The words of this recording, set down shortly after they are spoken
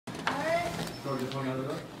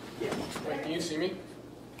Wait, can you see me?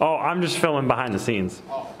 Oh, I'm just filming behind the scenes.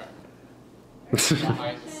 Oh, okay.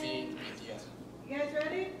 Behind the scenes, BTS. You guys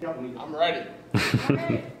ready? I'm ready.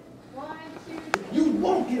 Okay. 1, 2, 3. You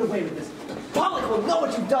won't get away with this. The public will know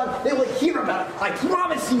what you've done. They will hear about it. I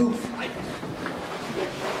promise you.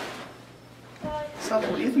 Stop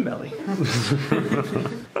breathing, Belly.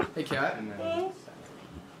 Hey, Kat.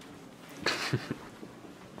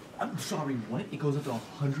 I'm sorry, what? It goes up to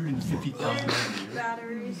 150,000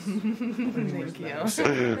 Batteries. Thank you.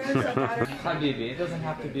 Habibi, it doesn't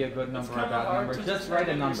have to be a good number or a bad number. Just write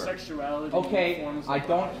a number. Okay, I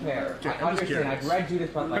don't care. I understand. I've read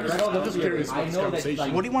Judith Butler. I've read all the reviews. I know that.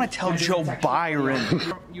 Like, What do you want to tell Joe Byron?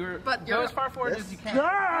 But go as far forward as you can.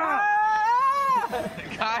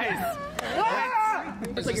 guys.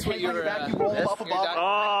 Is this what you're You roll up above.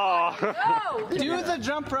 Oh! Do the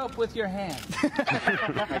jump rope with your hand.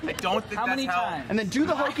 I don't think How many times? And then do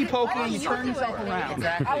the hokey pokey and you turn yourself around.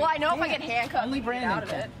 Exactly. Well, I know if I get handcuffed, Only get Brandon out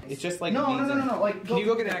of it. It's just like No. Like, Can you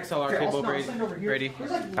go get an XLR Here, cable, I'll send over here. Brady?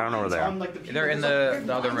 There's, like, I don't know where they are. on, like, the They're in the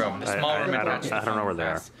other room, the small room. I don't know where they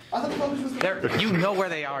are. I thought the focus was There, you know where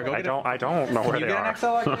they are. Go get I don't know where you they get an are.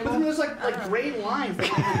 XLR But cable? then there's like gray lines.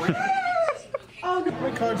 How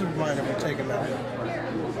many cards of mine have we taken now?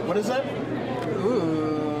 What is that?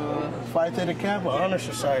 Ooh. Phi Theta Kappa Honor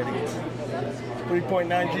Society. 3.9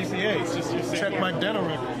 GPA. Check my dental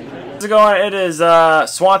record. How's it going? It is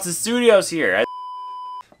Swanson Studios here.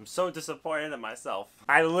 I'm so disappointed in myself.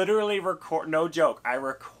 I literally no joke, I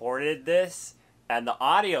recorded this and the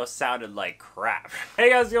audio sounded like crap. Hey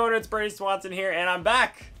guys, how's it going? It's Brady Swanson here and I'm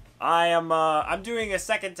back. I'm doing a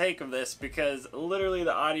second take of this because literally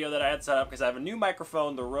the audio that I had set up, because I have a new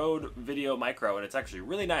microphone, the Rode Video Micro, and it's actually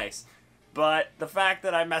really nice. But the fact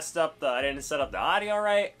that I messed up I didn't set up the audio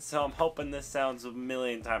right, so I'm hoping this sounds a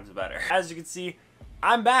million times better. As you can see,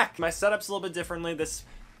 I'm back. My setup's a little bit differently.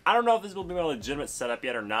 I don't know if this will be my legitimate setup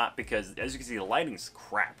yet or not, because as you can see, the lighting's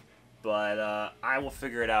crap. But I will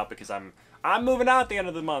figure it out because I'm moving out at the end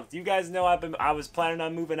of the month. You guys know I was planning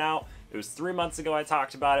on moving out. It was 3 months ago I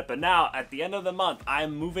talked about it, but now at the end of the month,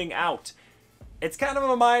 I'm moving out. It's kind of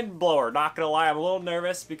a mind blower, not gonna lie. I'm a little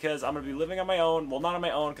nervous because I'm gonna be living on my own. Well, not on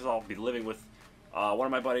my own because I'll be living with one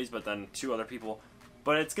of my buddies, but then 2 other people.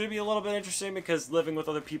 But it's gonna be a little bit interesting because living with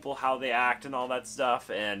other people, how they act and all that stuff,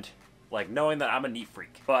 and like knowing that I'm a neat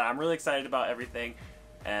freak. But I'm really excited about everything,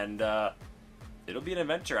 and it'll be an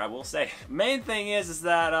adventure, I will say. Main thing is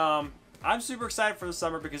that I'm super excited for the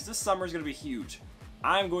summer because this summer is gonna be huge.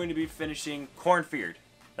 I'm going to be finishing Cornfeared.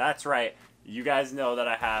 That's right. You guys know that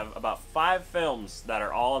I have about 5 films that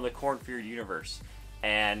are all in the Cornfeared universe,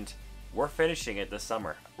 and we're finishing it this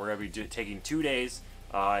summer. We're going to be taking 2 days.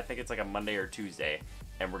 I think it's like a Monday or Tuesday,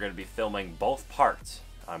 and we're going to be filming both parts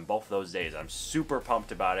on both those days. I'm super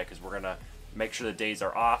pumped about it because we're going to make sure the days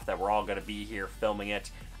are off, that we're all going to be here filming it.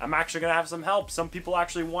 I'm actually going to have some help. Some people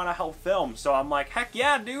actually want to help film, so I'm like, heck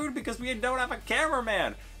yeah, dude, because we don't have a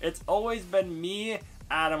cameraman. It's always been me,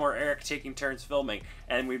 Adam, or Eric taking turns filming,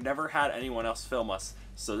 and we've never had anyone else film us.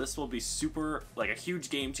 So this will be super, like a huge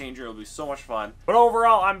game changer. It'll be so much fun. But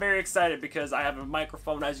overall, I'm very excited because I have a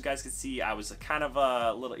microphone. As you guys can see, I was kind of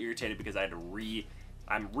a little irritated because I had to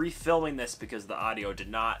I'm refilming this because the audio did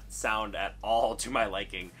not sound at all to my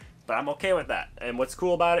liking. But I'm okay with that. And what's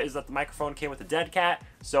cool about it is that the microphone came with a dead cat.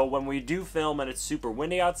 So when we do film and it's super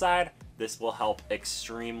windy outside, this will help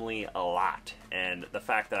extremely a lot. And the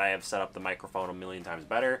fact that I have set up the microphone a million times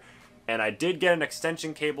better. And I did get an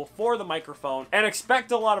extension cable for the microphone. And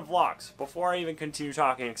expect a lot of vlogs. Before I even continue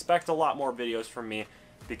talking, expect a lot more videos from me,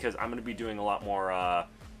 because I'm going to be doing a lot more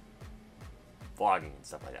vlogging and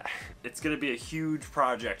stuff like that. It's going to be a huge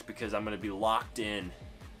project because I'm going to be locked in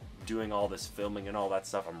doing all this filming and all that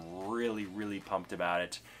stuff. I'm really, really pumped about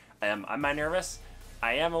it. Am I nervous?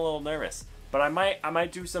 I am a little nervous. But I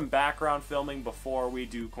might do some background filming before we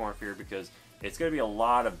do Cornfeared, because it's going to be a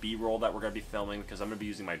lot of B-roll that we're going to be filming because I'm going to be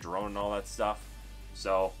using my drone and all that stuff.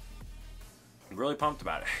 So I'm really pumped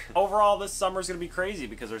about it. Overall, this summer is going to be crazy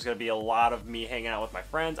because there's going to be a lot of me hanging out with my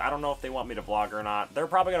friends. I don't know if they want me to vlog or not. They're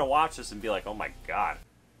probably going to watch this and be like, oh my god,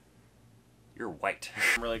 you're white.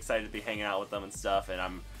 I'm really excited to be hanging out with them and stuff, and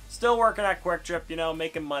I'm still working at Quick Trip, you know,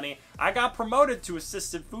 making money. I got promoted to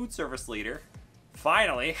assistant food service leader.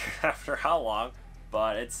 Finally, after how long,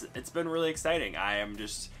 but it's been really exciting. I'm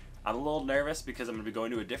a little nervous because I'm going to be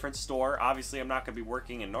going to a different store. Obviously, I'm not going to be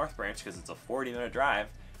working in North Branch because it's a 40-minute drive.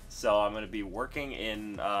 So I'm going to be working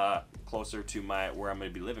in closer to where I'm going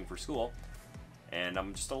to be living for school. And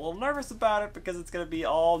I'm just a little nervous about it because it's going to be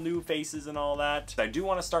all new faces and all that. I do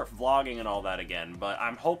want to start vlogging and all that again, but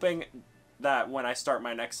I'm hoping that when I start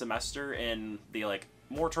my next semester in the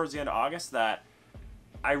more towards the end of August that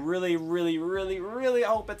I really, really, really, really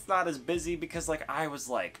hope it's not as busy, because like I was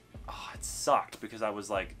like, oh, it sucked because I was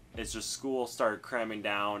like, it's just school started cramming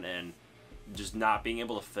down and just not being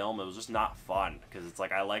able to film. It was just not fun, because it's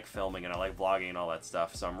like I like filming and I like vlogging and all that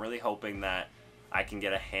stuff. So I'm really hoping that I can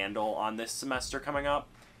get a handle on this semester coming up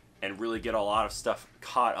and really get a lot of stuff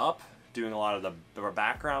caught up, doing a lot of the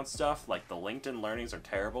background stuff. Like the LinkedIn learnings are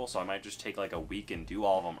terrible, so I might just take like a week and do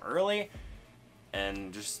all of them early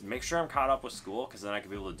and just make sure I'm caught up with school, because then I can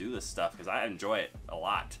be able to do this stuff, because I enjoy it a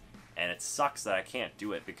lot. And it sucks that I can't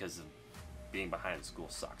do it because of being behind school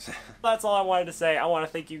sucks. That's all I wanted to say. I want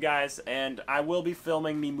to thank you guys, and I will be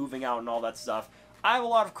filming me moving out and all that stuff. I have a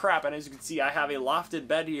lot of crap, and as you can see, I have a lofted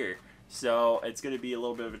bed here. So it's going to be a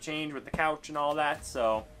little bit of a change with the couch and all that,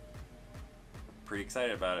 so pretty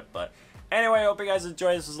excited about it. But anyway, I hope you guys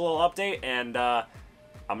enjoyed. This was a little update, and I'm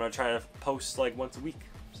going to try to post like once a week.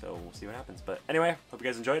 So we'll see what happens. But anyway, hope you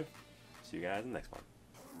guys enjoyed. See you guys in the next one.